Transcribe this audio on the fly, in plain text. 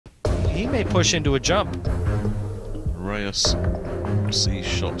he may push into a jump. Reyes sees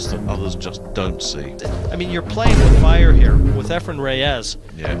shots that others just don't see. I mean, you're playing with fire here with Efren Reyes.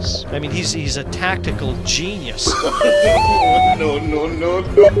 Yes. I mean, he's a tactical genius. No, no, no,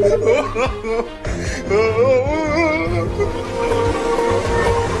 no.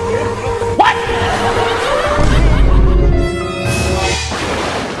 What?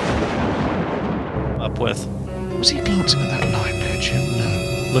 Up with. Was he glancing at that live picture?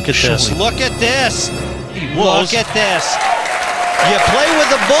 No. Look at this. Surely. Look at this. He was. Look at this. You play with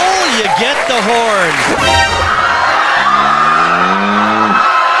the bull, you get the horn.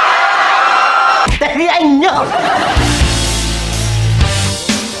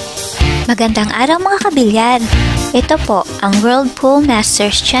 Magandang araw mga kabilyar. Ito po ang World Pool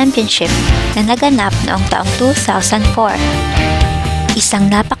Masters Championship na naganap noong taong 2004. Isang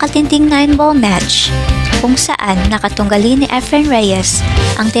napakatinding 9-ball match kung saan nakatunggali ni Efren Reyes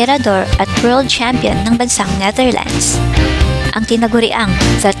ang tirador at world champion ng bansang Netherlands. Ang tinaguriang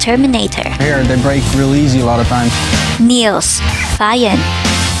The Terminator. Here, they break real easy a lot of times. Niels Fayen.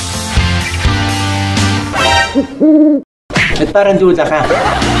 At parang duda ka.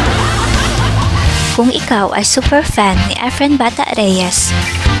 Kung ikaw ay super fan ni Efren Bata Reyes,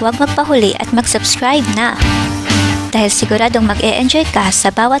 huwag magpahuli at mag-subscribe na. Dahil siguradong mag-e-enjoy ka sa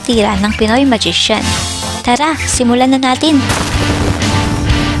bawat tira ng Pinoy Magician. Tara, simulan na natin!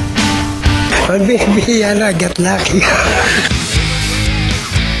 Pagbibiyala, get lucky.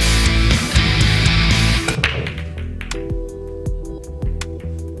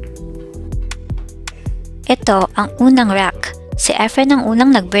 Ito ang unang rack. Si Efren ang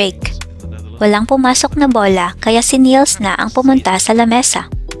unang nag-break. Walang pumasok na bola kaya si Niels na ang pumunta sa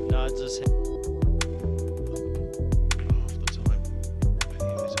lamesa.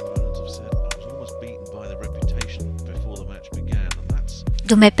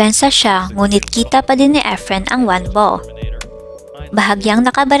 Dumepensa siya ngunit kita pa din ni Efren ang 1 ball. Bahagyang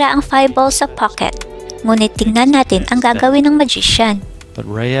nakabara ang 5 balls sa pocket, ngunit tingnan natin ang gagawin ng magician. But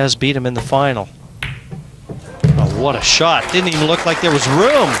Reyes beat him in the final. Oh, what a shot. Didn't even look like there was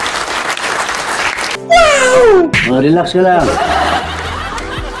room. Wow! Relax ka lang.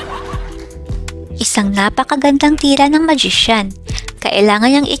 Isang napakagandang tira ng magician. Kailangan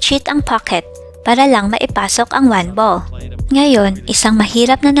niyang i-cheat ang pocket para lang maipasok ang 1 ball. Ngayon, isang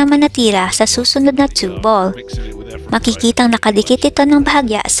mahirap na naman na tira sa susunod na 2 ball. Makikitang nakadikit ito ng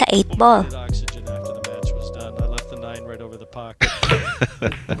bahagya sa 8 ball.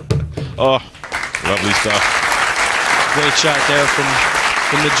 Oh, lovely stuff. Great shot there from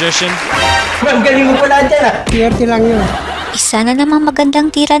the magician. Ang galing mo pala dyan ah. Piyerte lang yun. Isa na namang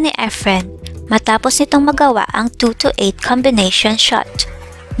magandang tira ni Efren matapos nitong magawa ang 2-8 combination shot.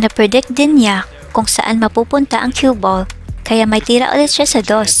 Na-predict din niya kung saan mapupunta ang cue ball, kaya may tira ulit siya sa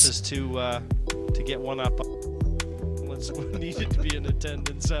 2. To get one up. Needed to be in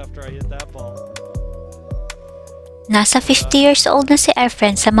attendance after I hit that ball. Nasa 50 years old na si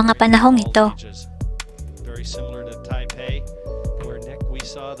Efren sa mga panahong ito. Very similar to Taipei, where Nick we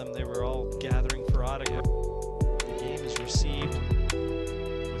saw them, they were all gathering for autograph. The game is received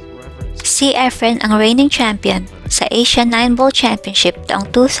with reverence. Si Efren ang reigning champion sa Asian 9-ball Championship taong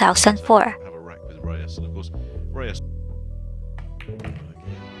 2004. Have a rack with Reyes, and of course, Reyes. Again,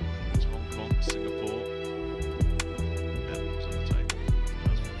 it's Hong Kong, Singapore. Yeah, it's on the table.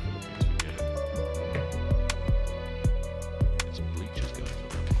 That's what Philippines we get. Get some bleachers going for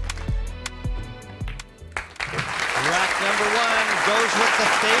them. Rack number 1 goes with the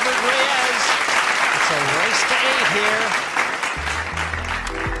favored Reyes. It's a race to 8 here.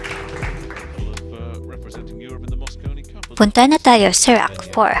 Representing Europe in the Moscone Cup. Punta na tayo sa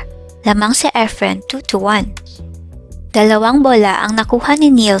rack 4. Lamang si Efren 2-1. 2 bola ang nakuha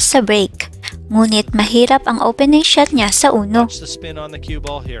ni Niels sa break, ngunit mahirap ang opening shot niya sa uno. Watch the spin on the cue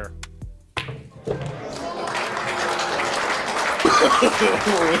ball here.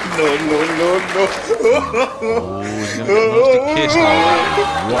 No, no, no, no. Oh, he's going to get most a kiss now.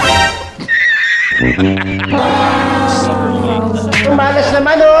 Malas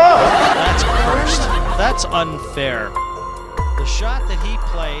naman oh! That's cursed. That's unfair. The shot that he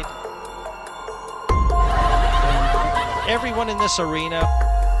played, everyone in this arena.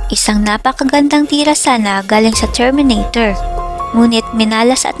 Isang napakagandang tira sana galing sa Terminator, ngunit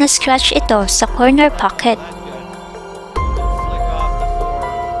minalas at na-scratch ito sa corner pocket. Flick off the floor.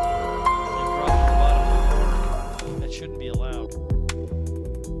 You drop the bottom. That shouldn't be allowed.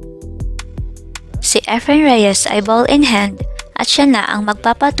 Si Efren Reyes ay ball in hand at siya na ang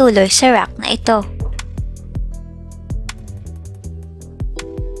magpapatuloy sa rack na ito.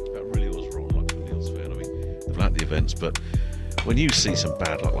 That really was wrong, like for Niels Fayen. I mean, they've had the events, but when you see some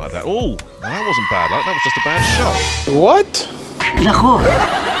bad luck like that. Oh, that wasn't bad luck. That was just a bad shot. What? Nako!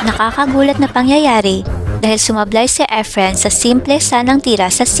 Nakakagulat na pangyayari dahil sumablay si Efren sa simple sanang tira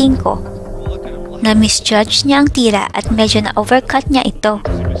sa 5. Na-misjudge niya ang tira at medyo na-overcut niya ito.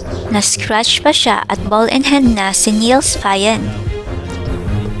 Na-scratch pa siya at ball in hand na si Niels Fayen.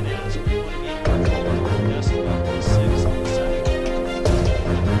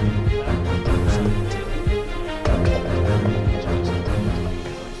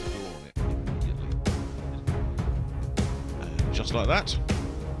 Just like that,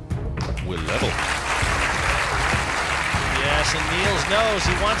 we're level. Yes, and Niels knows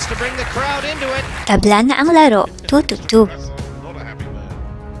he wants to bring the crowd into it. Tabla na ang laro, 2-2. Not a happy man.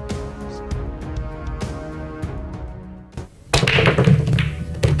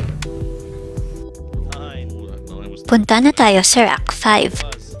 Punta na tayo sa rack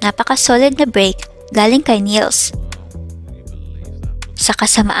 5. Napaka-solid na break galing kay Niels. Sa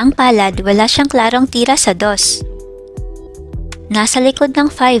kasamaang palad, wala siyang klarong tira sa 2. Nasa likod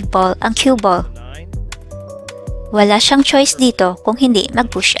ng 5 ball ang cue ball. Wala siyang choice dito kung hindi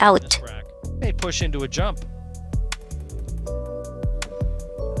mag-push out. May push into a jump.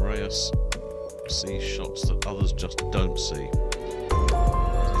 Reyes sees shots that others just don't see.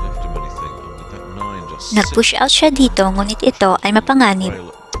 He left him anything, and with that 9 just Nag-push out siya dito ngunit ito ay mapanganib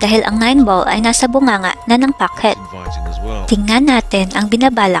dahil ang 9 ball ay nasa bunganga na ng pocket. inviting as well. Tingnan natin ang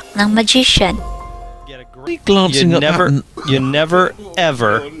binabalak ng magician. Glancing at that. You never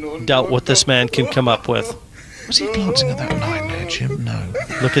ever doubt what this man can come up with. Was he glancing at that 9 there, Jim? No.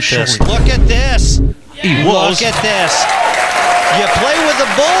 Look at this. Surely. Look at this. He was. Look at this. You play with the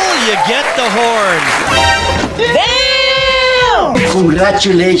bull, you get the horn.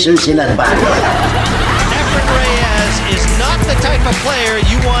 Congratulations in advance. Efren Reyes is not the type of player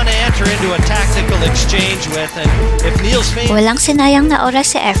you want to enter into a tactical exchange with, and if Niels Fayen Walang sinayang na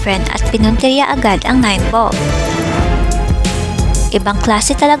oras si Efren at pinuntirya agad ang 9 ball. Ibang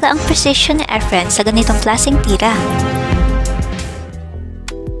klase talaga ang precision ni Efren sa ganitong klaseng tira.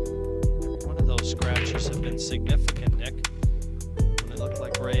 one of those scratches have been significant, Nick. When it looked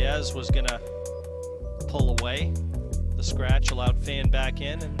like Reyes was gonna pull away, the scratch allowed Fayen back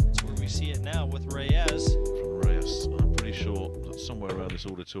in, and that's where we see it now with Reyes. From Reyes, I'm pretty sure that somewhere around this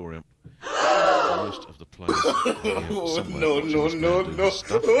auditorium, most of the players here somewhere watching this man do this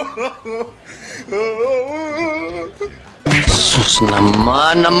stuff. Sus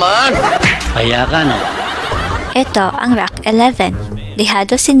naman! Kaya ka, no? Ito ang rack 11.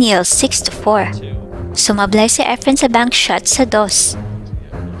 Dihado si Niels 6-4. Sumablay si Efren sa bank shot sa 2.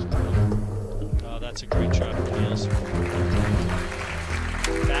 Oh, that's a great shot from Niels.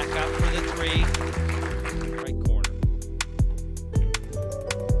 Back out for the 3. Right corner.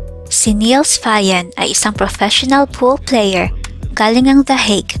 Si Niels Fayen ay isang professional pool player galing ang The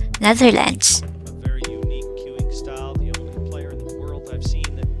Hague, Netherlands. A very unique cueing style. The only player in the world I've seen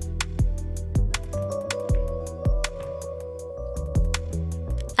that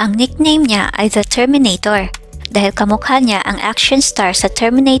Ang nickname niya ay The Terminator dahil kamukha niya ang action star sa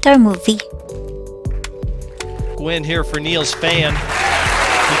Terminator movie. win here for Niels Fayen.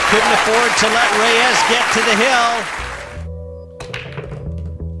 He couldn't afford to let Reyes get to the hill.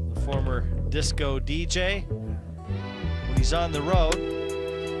 The former disco DJ, when he's on the road.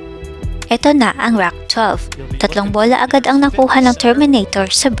 Ito na ang rack 12. 3 bola agad ang nakuha ng Terminator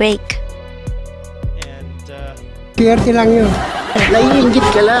sa break. And Piyerte lang yun. Naiingit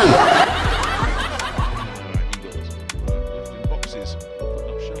ka lang. Lifting boxes, putting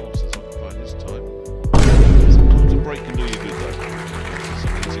up shelves has occupied his time. Sometimes a break can do you good though.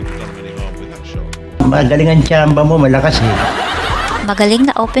 Something seemed to have done him any harm with that shot. Magaling ang tsamba mo, malakas eh.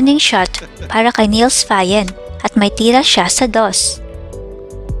 Magaling na opening shot para kay Niels Fayen at may tira siya sa 2.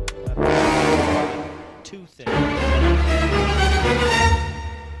 two things.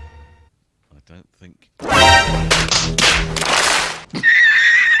 I don't think.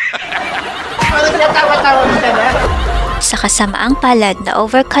 Sa kasamaang palad na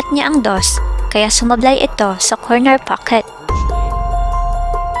overcut niya ang 2 kaya sumablay ito sa corner pocket.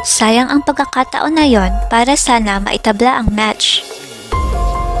 Sayang ang pagkakataon na yon para sana maitabla ang match.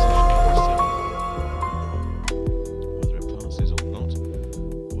 Whether it passes or not,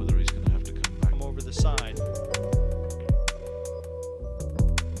 whether he's going to have to come back. Come over the side.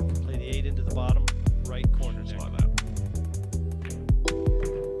 Play the 8 into the bottom right corner Just there. like that.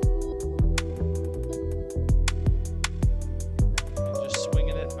 And just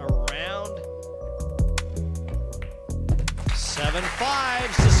swinging it around.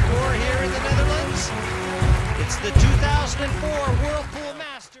 7-5's the score here in the Netherlands. It's the 2004 Whirlpool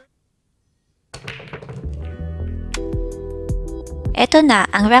Master. Ito na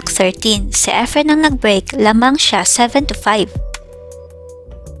ang rack 13. Si Efren ang nag-break, lamang siya 7-5.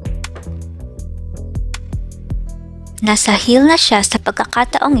 Nasa heel na siya sa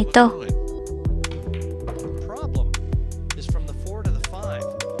pagkakataong ito.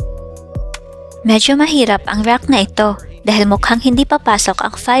 Medyo mahirap ang rack na ito dahil mukhang hindi papasok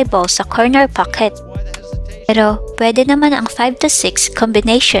ang 5 ball sa corner pocket. Pero pwede naman ang 5-6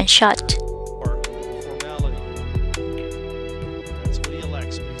 combination shot.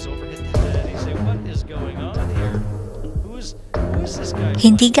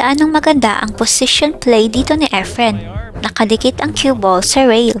 Hindi gaanong maganda ang position play dito ni Efren. Nakadikit ang cue ball sa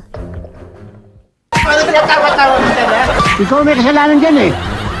rail. Ikaw may kasalanan dyan eh.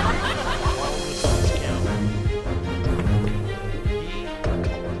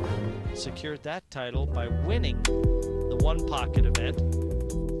 Secured that title by winning the one pocket event.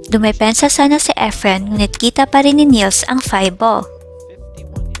 Dumepensa sana si Efren, ngunit kita pa rin ni Niels ang 5 ball.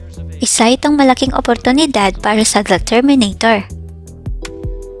 Isa itong malaking oportunidad para sa The Terminator.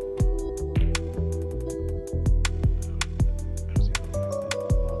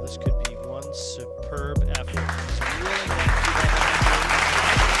 This could be one superb effort.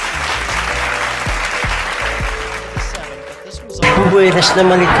 Bubuenas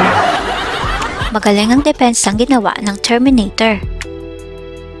naman ito. Magaling ang depensang ginawa ng Terminator.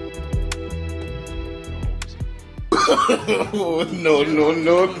 No.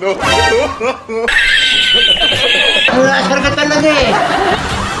 Ang asar ka talaga eh.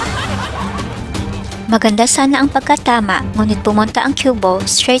 Maganda sana ang pagkatama, ngunit pumunta ang cue ball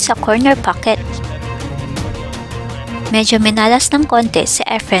straight sa corner pocket. Medyo minalas ng konti si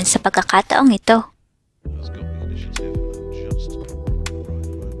Efren sa pagkakataong ito.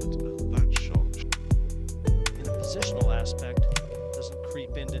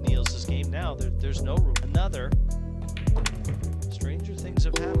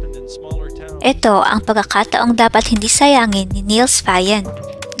 Ito ang pagkakataong dapat hindi sayangin ni Niels Fayen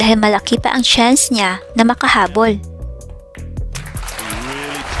dahil malaki pa ang chance niya na makahabol.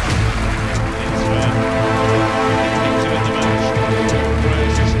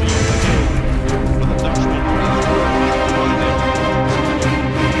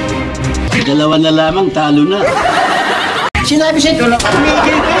 Dalawa na lamang, talo na. Sinabi siya ito lang,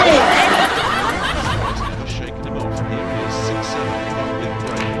 tumigil ka eh.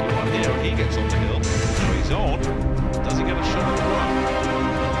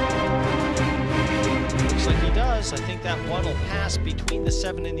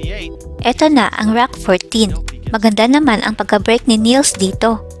 Ito na ang rack 14. Maganda naman ang pagka-break ni Niels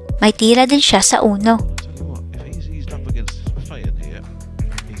dito. May tira din siya sa uno.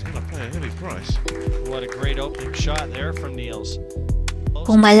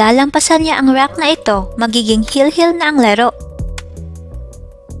 Kung malalampasan niya ang rack na ito, magiging heel-heel na ang laro.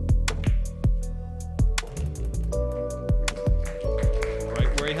 Right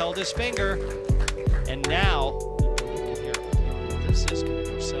where he held his finger. And now, this is going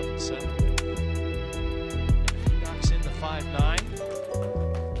to go 7-7. And if he knocks in the 5-9,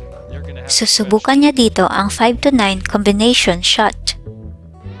 they're going to have Susubukan niya dito ang 5-9 combination shot.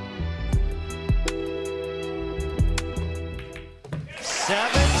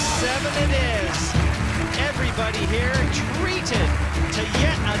 It is. Everybody here treated to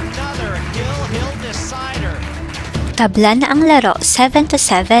yet another hill decider. Tabla na ang laro,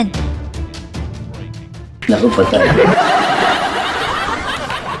 7-7. Naku, patay.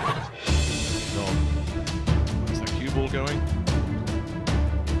 Is that cue ball going?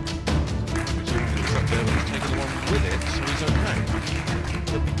 He's up there and taking the one with it, so he's okay.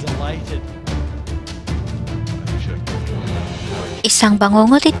 He'll be delighted. Isang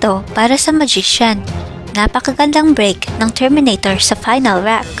bangungot ito para sa magician. Napakagandang break ng Terminator sa final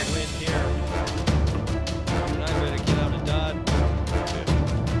rack.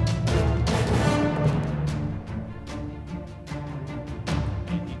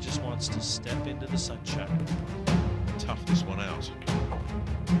 He just wants to step into the sunshine. Tough this one out.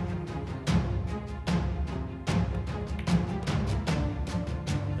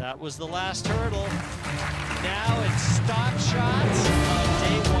 That was the last hurdle. Now it's stock shots of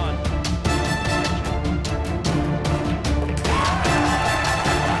day one.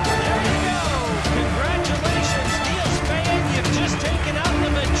 There you go. Congratulations, Niels Fayen. You've just taken out the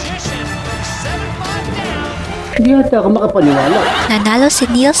magician from 7-5 down. Hindi ata ako makapaniwala. Nanalo si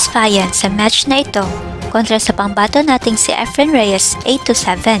Niels Fayen sa match na ito kontra sa pangbato nating si Efren Reyes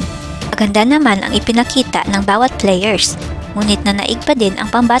 8-7. Maganda naman ang ipinakita ng bawat players, ngunit nanaig pa din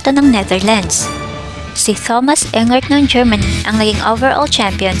ang pambato ng Netherlands. Si Thomas Engert ng Germany ang naging overall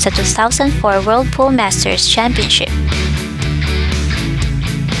champion sa 2004 World Pool Masters Championship.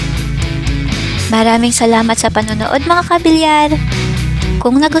 Maraming salamat sa panonood mga kabilyar.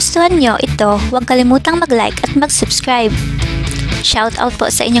 Kung nagustuhan nyo ito, huwag kalimutang mag-like at mag-subscribe. Shoutout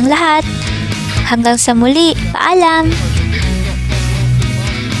po sa inyong lahat. Hanggang sa muli, paalam!